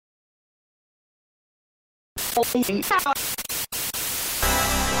Hey,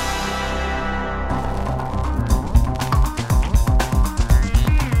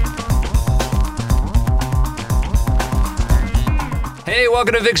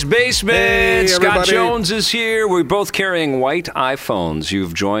 welcome to Vic's Basement. Hey, Scott everybody. Jones is here. We're both carrying white iPhones.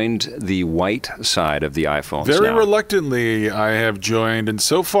 You've joined the white side of the iPhones Very now. reluctantly, I have joined, and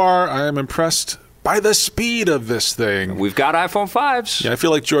so far, I am impressed by the speed of this thing. We've got iPhone 5s. Yeah, I feel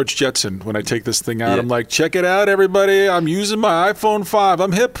like George Jetson when I take this thing out. Yeah. I'm like, check it out, everybody. I'm using my iPhone 5.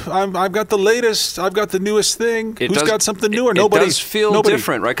 I'm hip. I've got the latest. I've got the newest thing. Who's got something newer? Nobody. It does feel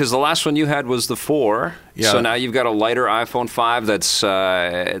different, right? Because the last one you had was the 4. Yeah. So now you've got a lighter iPhone 5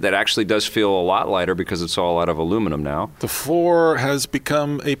 that actually does feel a lot lighter because it's all out of aluminum now. The 4 has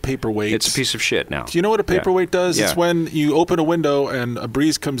become a paperweight. It's a piece of shit now. Do you know what a paperweight does? Yeah. It's when you open a window and a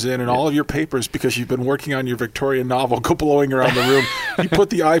breeze comes in and all of your papers, because you've been working on your Victorian novel, go blowing around the room. You put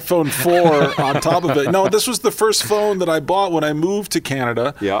the iPhone 4 on top of it. No, this was the first phone that I bought when I moved to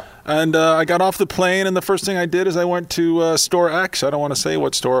Canada. Yeah. And I got off the plane, and the first thing I did is I went to Store X. I don't want to say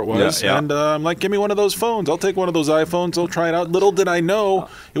what store it was. Yeah, yeah. And I'm like, give me one of those phones. I'll take one of those iPhones. I'll try it out. Little did I know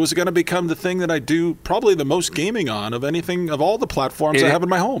it was going to become the thing that I do probably the most gaming on of anything, of all the platforms I have in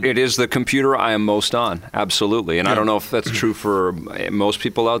my home. It is the computer I am most on, absolutely. And I don't know if that's true for most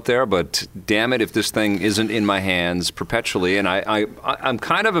people out there, but damn it if this thing isn't in my hands perpetually. And I'm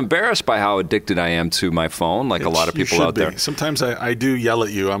kind of embarrassed by how addicted I am to my phone, like a lot of people out there. Sometimes I do yell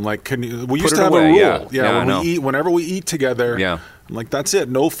at you. I'm like, can you? We Put used it to have away, a rule. yeah. Yeah, I know. when we eat, whenever we eat together. Yeah. I'm like, that's it.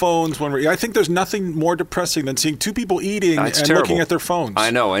 No phones when we're. I think there's nothing more depressing than seeing two people eating and terrible. looking at their phones.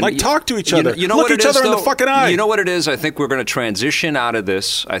 I know. And like, talk to each other. You know Look what each it is, other in the though? fucking eye. You know what it is? I think we're going to transition out of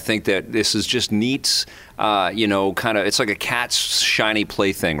this. I think that this is just neat. Kind of, it's like a cat's shiny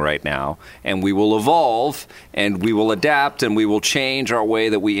plaything right now, and we will evolve, and we will adapt, and we will change our way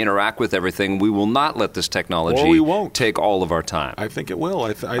that we interact with everything. We will not let this technology Or we won't. take all of our time. I think it will.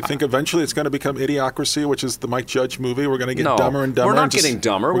 I think eventually it's going to become Idiocracy, which is the Mike Judge movie. We're going to get No, dumber and dumber. we're not and just- getting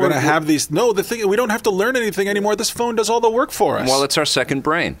dumber. We're going to We're- have these. No, the thing, we don't have to learn anything anymore. This phone does all the work for us. Well, it's our second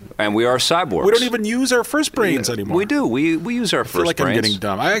brain, and we are cyborgs. we don't even use our first brains anymore. We do. We use our I feel first like brains. I'm getting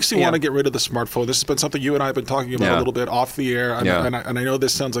dumb. I actually Yeah. want to get rid of the smartphone. This has been something you and I have been talking about Yeah. a little bit off the air, and, Yeah. and I know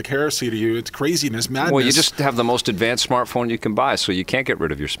this sounds like heresy to you. It's craziness, madness. Well, you just have the most advanced smartphone you can buy, so you can't get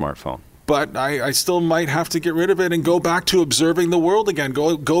rid of your smartphone. But I still might have to get rid of it and go back to observing the world again.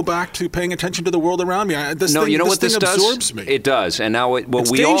 Go back to paying attention to the world around me. You know what this does? Absorbs me. It does. And now what It's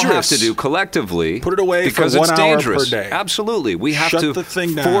we all have dangerous. to do collectively, Put it away for because 1 it's hour dangerous. per day. Absolutely. We have Shut to the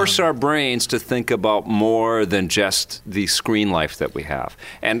thing down. force our brains to think about more than just the screen life that we have.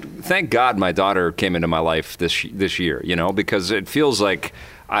 And thank God my daughter came into my life this year, because it feels like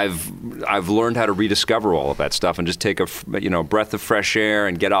I've learned how to rediscover all of that stuff and just take a breath of fresh air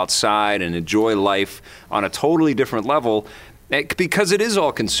and get outside and enjoy life on a totally different level. Because it is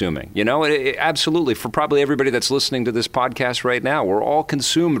all consuming, absolutely. For probably everybody that's listening to this podcast right now, we're all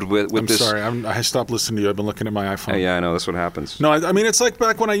consumed with this. I'm sorry. I stopped listening to you. I've been looking at my iPhone. Yeah, I know. That's what happens. No, I mean, it's like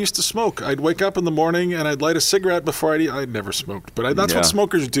back when I used to smoke. I'd wake up in the morning and I'd light a cigarette before I'd eat. I'd never smoked, but that's what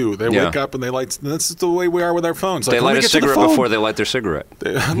smokers do. They wake up and they light. That's the way we are with our phones. Like, they light a cigarette before they light their cigarette.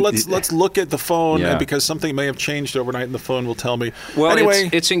 Let's look at the phone, Yeah. and because something may have changed overnight, and the phone will tell me. Well, anyway,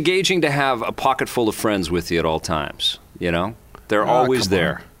 it's engaging to have a pocket full of friends with you at all times. They're always come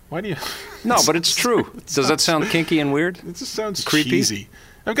there. on. Why do you? No, but it's true. Does that sound kinky and weird? It just sounds Creepy? cheesy.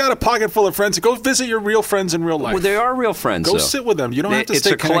 I've got a pocket full of friends. Go visit your real friends in real life. Well, they are real friends. Go though. sit with them. You don't have to It's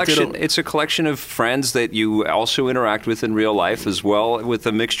stay a collection. connected. It's a collection of friends that you also interact with in real life as well, with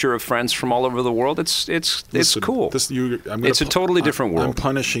a mixture of friends from all over the world. It's Listen, cool. It's a totally different world. I'm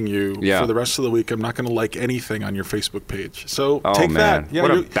punishing you for the rest of the week. I'm not going to like anything on your Facebook page. So take man. that. Yeah,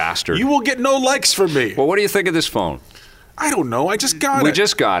 What a bastard. You will get no likes from me. Well, what do you think of this phone? I don't know. I just got it. We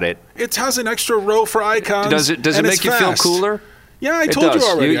just got it. It has an extra row for icons. Does it and make it's you feel fast. cooler? Yeah, I It told does. you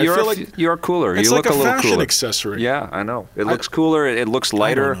already. You're I feel like you're cooler. It's You like look a little fashion cooler. accessory. Yeah, I know. It looks cooler. It looks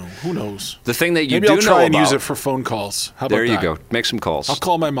lighter. I don't know. Who knows? The thing that you Maybe do I'll try know and about, use it for phone calls. How about there you that? go. Make some calls. I'll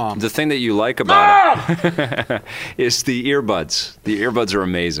call my mom. The thing that you like about it is the earbuds. The earbuds are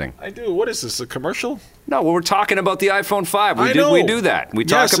amazing. I do. What is this? A commercial? No, we're talking about the iPhone 5. I know. We do that. We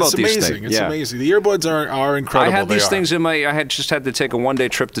talk about it's these amazing. things. It's Yeah. amazing. The earbuds are incredible. I had these They are. things in my. I had just had to take a one-day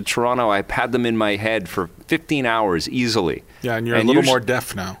trip to Toronto. I had them in my head for 15 hours easily. Yeah, and you're a little more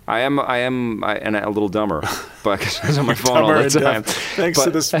deaf now. I am, and a little dumber, but because I'm on my phone all Dumber the and time. deaf, thanks to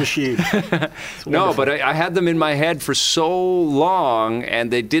this machine. No, but I had them in my head for so long,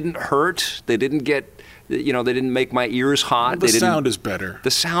 and they didn't hurt. They didn't get, they didn't make my ears hot. The sound is better.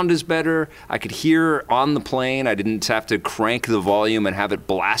 The sound is better. I could hear on the plane. I didn't have to crank the volume and have it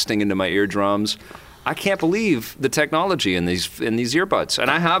blasting into my eardrums. I can't believe the technology in these earbuds.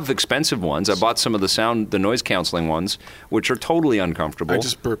 And I have expensive ones. I bought some of the noise canceling ones, which are totally uncomfortable. I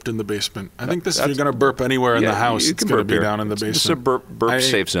just burped in the basement. I think if you're going to burp anywhere in the house, it's going to be down in the basement. It's a burp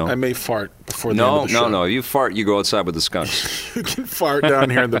safe zone. I may fart before the end of the show. No. You fart, you go outside with the skunks. You can fart down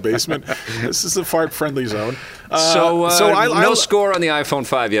here in the basement. This is a fart-friendly zone. No score on the iPhone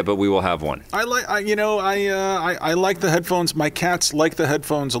 5 yet, but we will have one. I like the headphones. My cats like the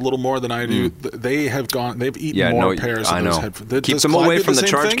headphones a little more than I do. They've eaten more pairs of those headphones. Keep them away from the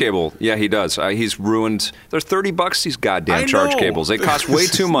charge cable. Yeah, he does. He's ruined. They're $30, these goddamn charge cables. They cost way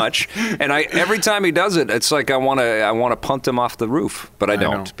too much. And every time he does it, it's like I want to punt him off the roof, but I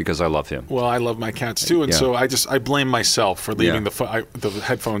don't because I love him. Well, I love my cats too, and so I blame myself for leaving the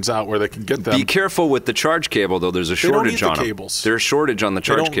headphones out where they can get them. Be careful with the charge cable, though. There's a shortage on them. Cables. There's a shortage on the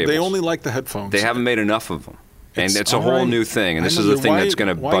charge cables. They only like the headphones. They haven't made enough of them. And it's a whole new thing, and this is the thing that's going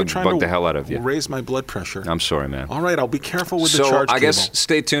to bug the hell out of you. Raise my blood pressure. I'm sorry, man. All right, I'll be careful with the charge cable. So I guess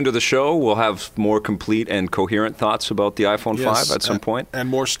stay tuned to the show. We'll have more complete and coherent thoughts about the iPhone 5 at some point. And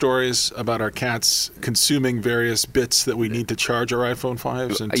more stories about our cats consuming various bits that we need to charge our iPhone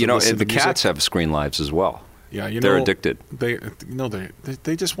 5s. And the cats have screen lives as well. Yeah, they're addicted. They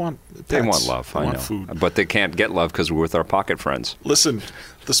just want pets. They want love. They want food. But they can't get love because we're with our pocket friends. Listen,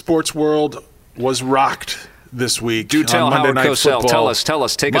 the sports world was rocked this week. Do tell, Howard Cosell. Tell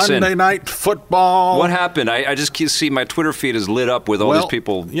us. Take us in. Monday Night Football. What happened? I just see my Twitter feed is lit up with all these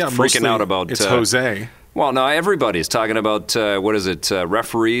people freaking out about. It's Jose. Well, no, everybody's talking about,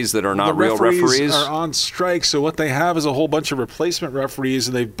 referees that are not real referees. The referees are on strike, so what they have is a whole bunch of replacement referees,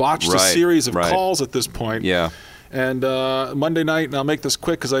 and they've botched a series of calls at this point. Yeah. And Monday night, and I'll make this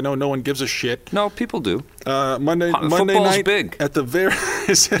quick because I know no one gives a shit. No, people do. Monday Football's night big. At the very,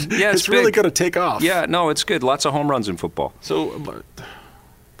 it's really going to take off. Yeah, no, it's good. Lots of home runs in football. So.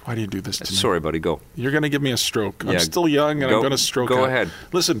 Why do you do this to me? Sorry, buddy, go. You're going to give me a stroke. I'm still young, and I'm going to stroke Go out. ahead.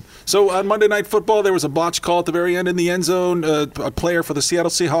 Listen, so on Monday Night Football, there was a botch call at the very end in the end zone. A player for the Seattle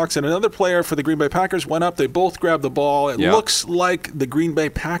Seahawks and another player for the Green Bay Packers went up. They both grabbed the ball. It looks like the Green Bay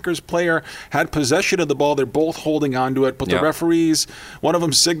Packers player had possession of the ball. They're both holding onto it, but the referees, one of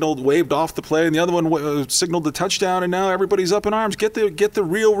them waved off the play, and the other one signaled the touchdown, and now everybody's up in arms. Get the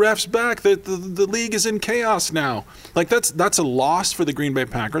real refs back. The league is in chaos now. Like, that's a loss for the Green Bay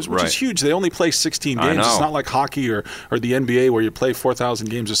Packers, which is huge. They only play 16 games. It's not like hockey or the NBA where you play 4,000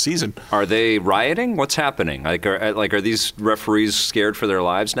 games a season. Are they rioting? What's happening? Are these referees scared for their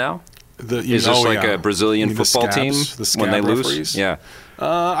lives now? Is this a Brazilian football team when they lose? Yeah.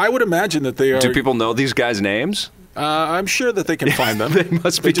 I would imagine that they are. Do people know these guys' names? I'm sure that they can find them. They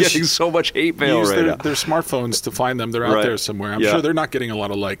must be getting so much hate mail right now. Their smartphones to find them. They're out there somewhere. I'm sure they're not getting a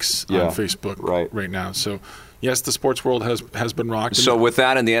lot of likes on Facebook right now. So. Yes, the sports world has been rocked. So with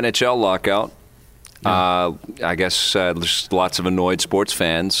that and the NHL lockout, I guess there's lots of annoyed sports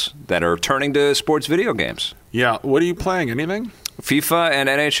fans that are turning to sports video games. Yeah. What are you playing? Anything? FIFA and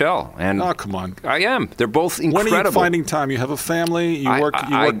NHL. And come on. I am. They're both incredible. When are you finding time? You have a family? You work?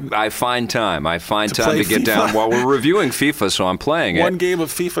 I find time. I find time to get down while we're reviewing FIFA, so I'm playing it. One game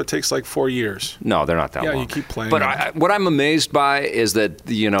of FIFA takes like 4 years. No, they're not that long. Yeah, you keep playing. But what I'm amazed by is that,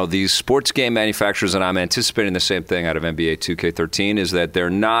 these sports game manufacturers, and I'm anticipating the same thing out of NBA 2K13, is that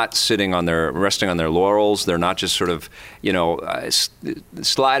they're not resting on their laurels. They're not just sort of,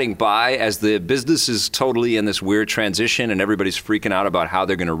 sliding by as the business is totally in this weird transition and everybody's freaking out about how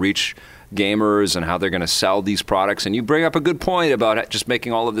they're going to reach gamers and how they're going to sell these products. And you bring up a good point about just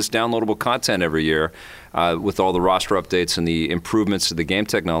making all of this downloadable content every year with all the roster updates and the improvements to the game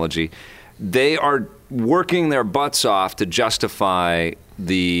technology. They are working their butts off to justify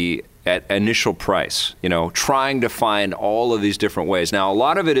the initial price, trying to find all of these different ways. Now, a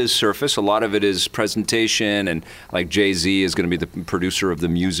lot of it is surface, a lot of it is presentation, and like Jay-Z is going to be the producer of the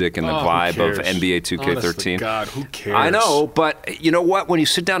music and the vibe of NBA 2K13. Honestly, God, who cares? I know, but you know what? When you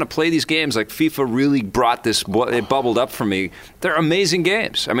sit down to play these games, like FIFA really brought this, it bubbled up for me. They're amazing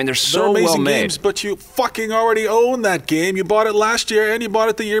games. I mean, they're so well made. Games, but you fucking already own that game. You bought it last year and you bought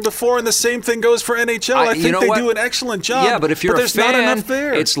it the year before, and the same thing goes for NHL. I think they do an excellent job. Yeah, but if you're a there's fan, not enough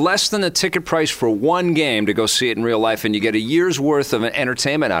there. It's less than the ticket price for one game to go see it in real life, and you get a year's worth of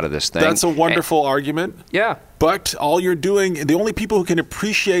entertainment out of this thing. That's a wonderful argument. Yeah. But all you're doing, the only people who can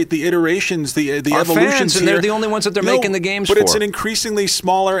appreciate the iterations, the evolutions fans, and they're the only ones that they're making the games for. But it's an increasingly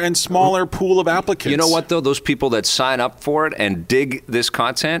smaller and smaller pool of applicants. You know what, though? Those people that sign up for it and dig this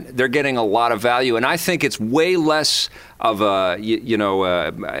content, they're getting a lot of value. And I think it's way less of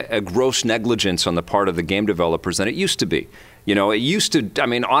a gross negligence on the part of the game developers than it used to be. You know, it used to, I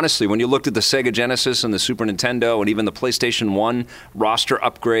mean, honestly, when you looked at the Sega Genesis and the Super Nintendo and even the PlayStation 1 roster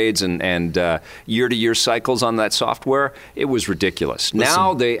upgrades and year-to-year cycles on that software, it was ridiculous.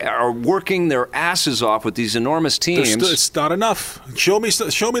 Now they are working their asses off with these enormous teams. It's not enough. Show me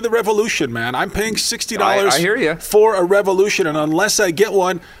the Revolution, man. I'm paying $60 I hear you. for a Revolution, and unless I get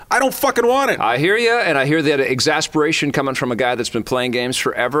one, I don't fucking want it. I hear you, and I hear that exasperation coming from a guy that's been playing games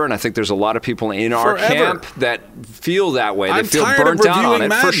forever, and I think there's a lot of people in our camp that feel that way. They feel burnt out on it,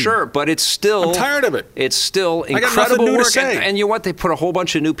 Madden. for sure, but it's still... I'm tired of it. It's still incredible work. And you know what? They put a whole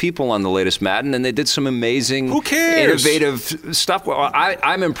bunch of new people on the latest Madden, and they did some amazing, Who cares? innovative stuff. Well,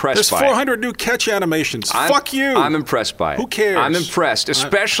 I'm impressed by it. There's 400 new catch animations. Fuck you. I'm impressed by it. Who cares? I'm impressed,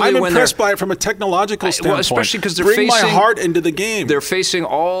 especially I'm when impressed by it from a technological standpoint. Well, especially because they're Bring facing... my heart into the game. They're facing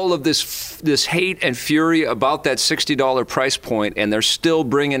all of this hate and fury about that $60 price point, and they're still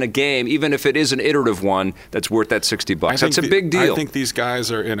bringing a game, even if it is an iterative one, that's worth that $60. That's a big deal. I think these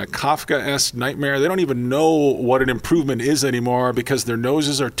guys are in a Kafka-esque nightmare. They don't even know what an improvement is anymore because their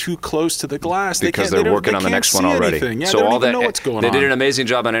noses are too close to the glass. Because they're working on the next one already. Yeah, so they don't all even that know what's going on. They did an amazing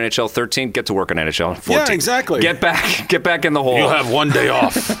job on NHL 13. Get to work on NHL 14. Yeah, exactly. Get back in the hole. You'll have one day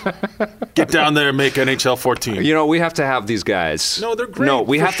off. Get down there and make NHL 14. You know, we have to have these guys. No, they're great. No,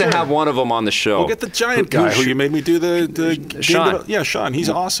 we have to have one of them on the show. We'll get the giant guy who you made me do the Sean. Yeah, Sean. He's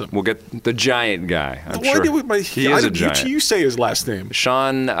awesome. We'll get the giant guy. I'm Why sure. He is a giant. You say his last name.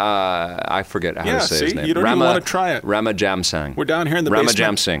 Sean, I forget how to say his name. You don't even want to try it. Ramajamsingh. We're down here in the basement.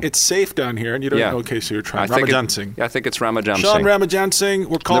 Ramajamsingh. It's safe down here, and you don't know. Okay, so you're trying. Ramajamsingh. I think it's Ramajamsingh. Sean Ramajamsingh,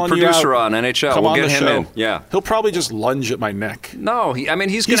 we're calling you out. The producer on NHL. Come we'll on get the him show. in. Yeah. He'll probably just lunge at my neck. No,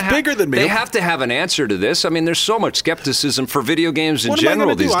 he's bigger than me. They have to have an answer to this. I mean, there's so much skepticism for video games in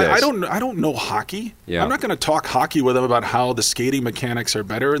general these days. I don't know hockey. Yeah. I'm not going to talk hockey with him about how the skating mechanics are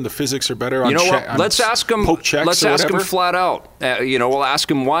better and the physics are better. You know what? Let's ask him. Let's ask him flat out. We'll ask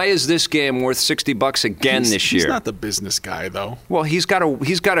him, why is this game worth $60 again this year? He's not the business guy, though. Well, he's got to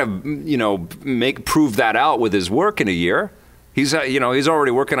prove that out with his work in a year. He's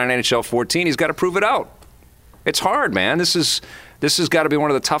already working on NHL 14. He's got to prove it out. It's hard, man. This has got to be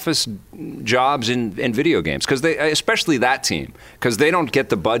one of the toughest jobs in video games, because especially that team, because they don't get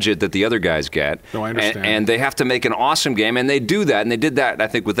the budget that the other guys get. No, I understand. And they have to make an awesome game, and they do that, and they did that. I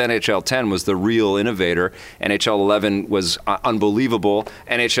think with NHL 10 was the real innovator. NHL 11 was unbelievable.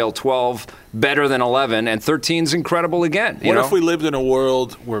 NHL 12 better than 11, and 13's incredible again. What if we lived in a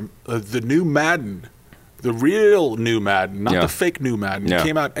world where the new Madden, the real new Madden, not the fake new Madden,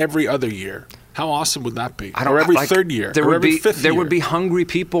 came out every other year? How awesome would that be? Or every third year? Or every fifth year? There would be hungry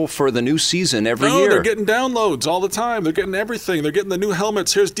people for the new season every year. No, they're getting downloads all the time. They're getting everything. They're getting the new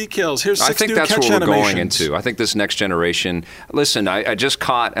helmets. Here's decals. Here's 6 new catch animations. I think that's what we're going into. I think this next generation... Listen, I just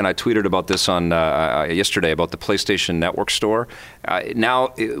caught, and I tweeted about this on yesterday, about the PlayStation Network store.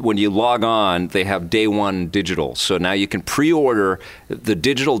 Now, when you log on, they have day one digital. So now you can pre-order the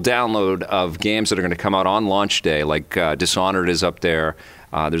digital download of games that are going to come out on launch day, like Dishonored is up there.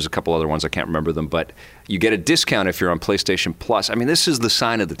 There's a couple other ones, I can't remember them, but you get a discount if you're on PlayStation Plus. I mean, this is the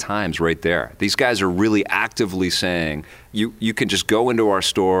sign of the times right there. These guys are really actively saying you can just go into our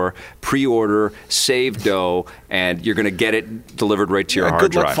store, pre-order, save dough, and you're going to get it delivered right to your hard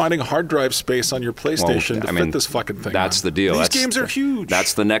drive. Good luck finding hard drive space on your PlayStation to fit this fucking thing. That's the deal. These games are huge.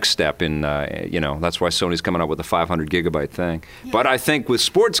 That's the next step in, that's why Sony's coming out with a 500 gigabyte thing. Yeah. But I think with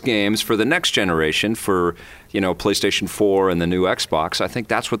sports games for the next generation, for PlayStation 4 and the new Xbox, I think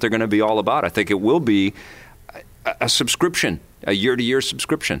that's what they're going to be all about. I think it will be a subscription, a year-to-year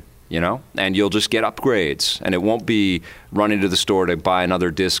subscription, and you'll just get upgrades, and it won't be running to the store to buy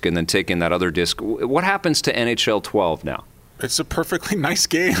another disc and then taking that other disc. What happens to NHL 12 now? It's a perfectly nice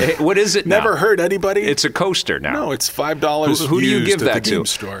game. What is it now? Never hurt anybody. It's a coaster now. No, it's $5 Who do you give that to?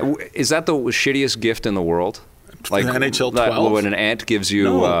 Store. Is that the shittiest gift in the world? Like NHL 12. When an ant gives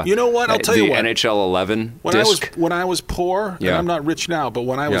you, you know what? I'll tell you what. The NHL 11 disc. When I was poor, and I'm not rich now, but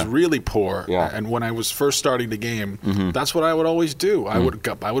when I was really poor, and when I was first starting the game, that's what I would always do. I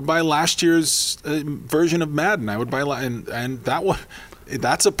would buy last year's version of Madden. I would buy, and that one.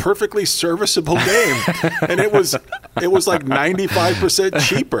 That's a perfectly serviceable game, and it was like 95%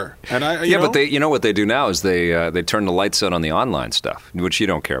 cheaper. And but they, what they do now is they turn the lights out on the online stuff, which you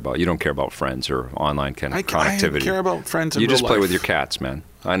don't care about. You don't care about friends or online connectivity. I care about friends. You just play with your cats, man.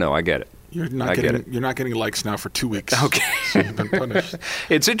 I know, I get it. You're not I get it. You're not getting likes now for 2 weeks. Okay. So you've been punished.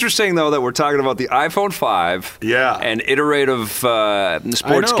 It's interesting, though, that we're talking about the iPhone 5 Yeah. and iterative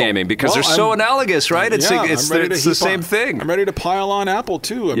sports know. gaming because Well, they're so analogous, right? It's I'm ready to the heap same on. thing. I'm ready to pile on Apple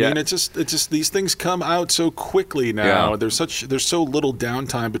too. I Yeah. mean, it's just these things come out so quickly now. Yeah. There's so little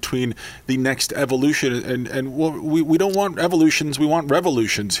downtime between the next evolution, and we don't want evolutions. We want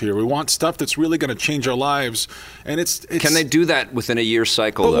revolutions here. We want stuff that's really going to change our lives. And it's Can they do that within a year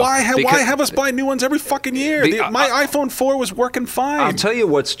cycle? But though? why Because- have us buy new ones every fucking year? My iPhone 4 was working fine. I'll tell you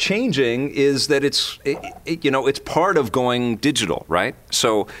what's changing is that it's part of going digital, right?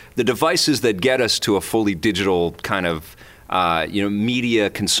 So the devices that get us to a fully digital kind of media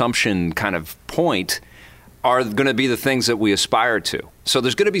consumption kind of point are going to be the things that we aspire to. So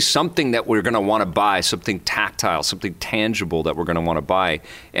there's going to be something that we're going to want to buy, something tactile, something tangible that we're going to want to buy.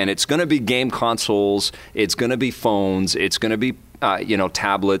 And it's going to be game consoles, it's going to be phones, it's going to be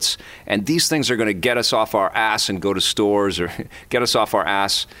tablets. And these things are going to get us off our ass and go to stores, or get us off our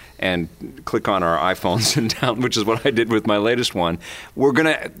ass and click on our iPhones and down, which is what I did with my latest one. We're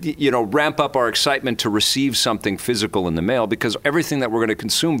going to, ramp up our excitement to receive something physical in the mail, because everything that we're going to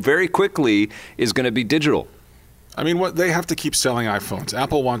consume very quickly is going to be digital. I mean, they have to keep selling iPhones.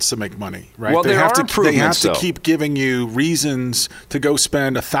 Apple wants to make money, right? Well, they have improvements, to keep giving you reasons to go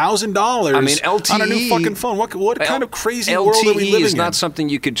spend $1,000 on a new fucking phone. What kind of crazy world are we living in? LTE is not something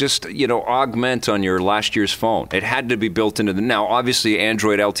you could just augment on your last year's phone. It had to be built into the. Now, obviously,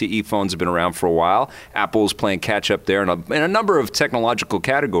 Android LTE phones have been around for a while. Apple's playing catch up there in a number of technological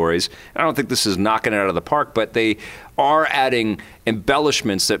categories. I don't think this is knocking it out of the park, but they are adding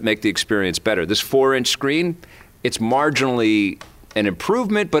embellishments that make the experience better. This 4-inch screen. It's marginally an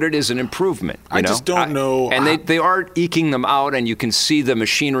improvement, but it is an improvement. I just don't know. And they are eking them out, and you can see the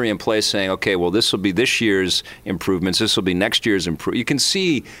machinery in place saying, okay, well, this will be this year's improvements. This will be next year's improvement. You can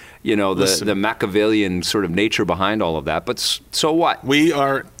see, the Machiavellian sort of nature behind all of that. But so what? We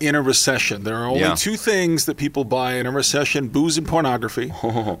are in a recession. There are only two things that people buy in a recession: booze and pornography.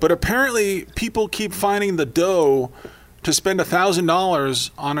 But apparently, people keep finding the dough to spend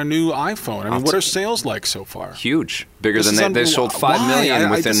 $1,000 on a new iPhone. I mean, what are sales like so far? Huge. Bigger than they sold 5 million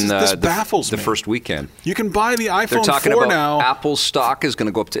within the first weekend. You can buy the iPhone 4 now. They're talking about Apple's stock is going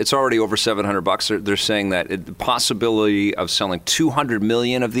to go up to, it's already over $700. They're saying that the possibility of selling 200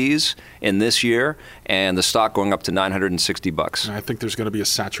 million of these in this year, and the stock going up to $960. I think there's going to be a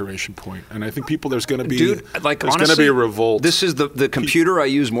saturation point, and I think there's going to be honestly, going to be a revolt. This is the computer I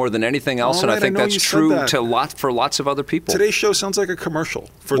use more than anything else, and I think that's true for lots of other people. Today's show sounds like a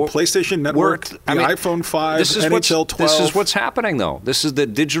commercial for PlayStation Network, iPhone 5, NHL 12. This is what's happening, though. This is the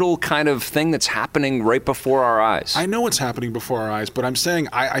digital kind of thing that's happening right before our eyes. I know it's happening before our eyes, but I'm saying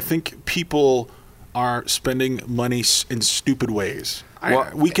I think people are spending money in stupid ways.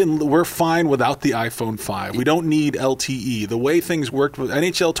 We're fine without the iPhone 5. We don't need LTE. The way things worked with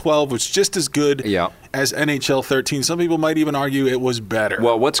NHL 12 was just as good as NHL 13. Some people might even argue it was better.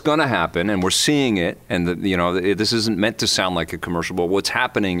 Well, what's going to happen, and we're seeing it, and this isn't meant to sound like a commercial, but what's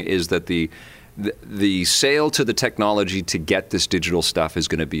happening is that the sale to the technology to get this digital stuff is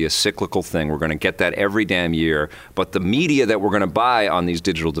going to be a cyclical thing. We're going to get that every damn year. But the media that we're going to buy on these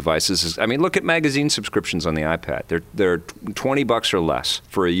digital devices look at magazine subscriptions on the iPad. They're $20 or less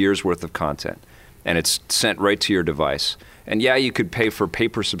for a year's worth of content, and it's sent right to your device. And you could pay for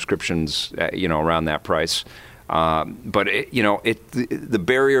paper subscriptions, around that price. But the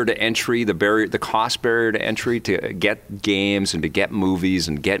barrier to entry, the cost barrier to entry to get games and to get movies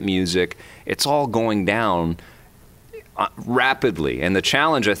and get music, it's all going down rapidly. And the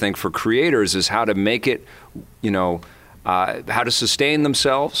challenge, I think, for creators is how to make it, how to sustain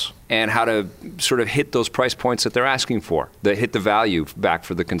themselves and how to sort of hit those price points that they're asking for, that hit the value back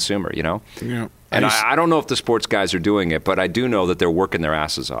for the consumer, Yeah. And I don't know if the sports guys are doing it, but I do know that they're working their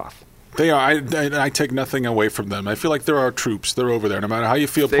asses off. They are. I take nothing away from them. I feel like they're our troops. They're over there. No matter how you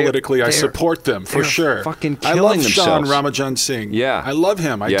feel politically, I support them for sure. Fucking killing themselves. I love Sean Ramajan Singh. Yeah, I love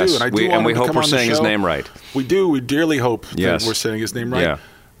him. I do, and I do. And we hope we're saying his name right. We do. We dearly hope that we're saying his name right. Yeah.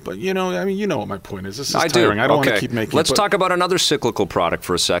 But you know what my point is. This is tiring. I don't want to keep making. Let's talk about another cyclical product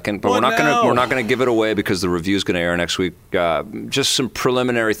for a second, but we're not going to give it away because the review is going to air next week. Just some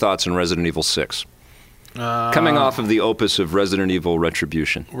preliminary thoughts on Resident Evil 6. Coming off of the opus of Resident Evil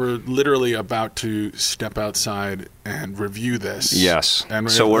Retribution. We're literally about to step outside and review this. Yes.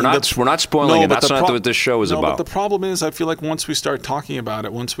 So we're not spoiling it. That's not what this show is about. But the problem is, I feel like once we start talking about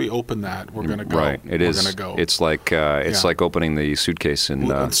it, once we open that, we're going to go. Right. It is. We're going to go. It's like opening the suitcase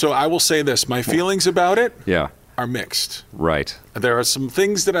in. So I will say this: my feelings about it. Yeah. are mixed. Right. There are some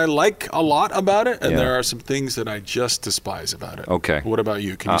things that I like a lot about it, and there are some things that I just despise about it. Okay. What about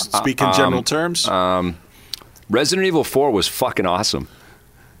you? Can you speak in general terms? Resident Evil 4 was fucking awesome.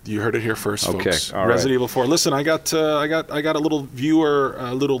 You heard it here first, folks. Okay, all right. Resident Evil 4. Listen, I got a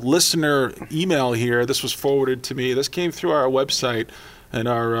little listener email here. This was forwarded to me. This came through our website, and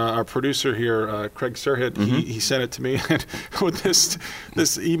our producer here, Craig Surhit, he sent it to me. And with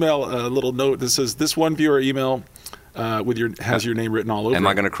this email, little note that says, "This one viewer email has your name written all over." Am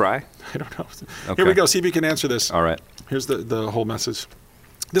I going to cry? I don't know. Okay. Here we go. See if you can answer this. All right. Here's the whole message.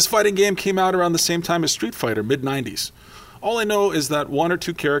 This fighting game came out around the same time as Street Fighter, mid-90s. All I know is that one or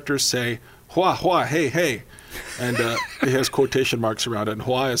two characters say, "Hua, hua, hey, hey." And it has quotation marks around it. And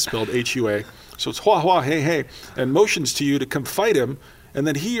Hua is spelled H-U-A. So it's Hua, hua, hey, hey. And motions to you to come fight him. And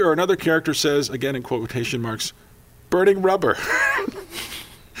then he or another character says, again in quotation marks, "Burning rubber."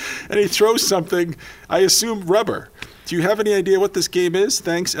 And he throws something, I assume rubber. Do you have any idea what this game is?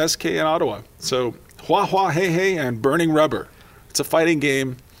 Thanks, SK in Ottawa. So Hua, hua, hey, hey, and Burning Rubber. It's a fighting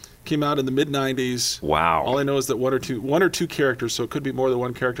game. Came out in the mid-90s. Wow. All I know is that one or two characters, so it could be more than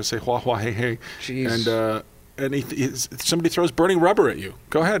one character, say "Hua Hua Hey Hey." Jeez. And somebody throws burning rubber at you.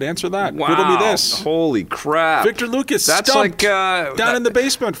 Go ahead, answer that. Wow. Riddle me this. Holy crap. Victor Lucas, That's stumped like down in the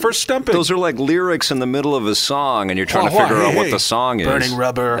basement. First stumping. Those are like lyrics in the middle of a song, and you're trying to figure out what the song is. Burning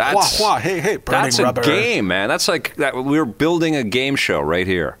rubber. Hua Hua Hey Hey. Burning rubber. That's a game, man. That's like that. We're building a game show right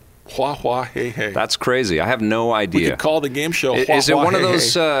here. Hua Hua Hey Hey. That's crazy. I have no idea. We could call the game show Hua Is it Hua one Hey of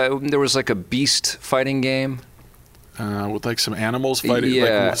those? Hey. There was like a beast fighting game. With like some animals fighting,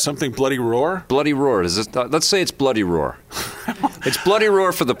 Yeah. like something Bloody Roar. Bloody Roar. Let's say it's Bloody Roar. It's Bloody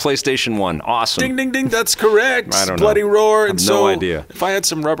Roar for the PlayStation 1. Awesome. Ding, ding, ding. That's correct. I don't know. Bloody Roar. I have And no so idea. If I had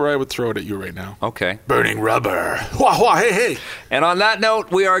some rubber, I would throw it at you right now. Okay. Burning rubber. Hua, hua, hey, hey. And on that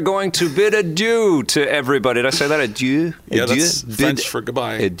note, we are going to bid adieu to everybody. Did I say that? Adieu? Yeah, Adieu? that's French for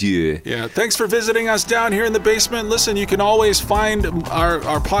goodbye. Adieu. Yeah, thanks for visiting us down here in the basement. Listen, you can always find our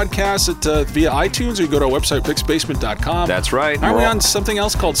podcast via iTunes, or you go to our website, fixbasement.com. That's right. Aren't we on something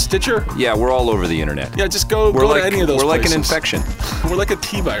else called Stitcher? Yeah, we're all over the internet. Yeah, just go to any of those We're like places. an infection. We're like a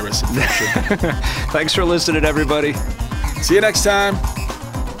T-virus infection. Thanks for listening, everybody. See you next time.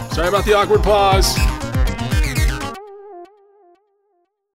 Sorry about the awkward pause.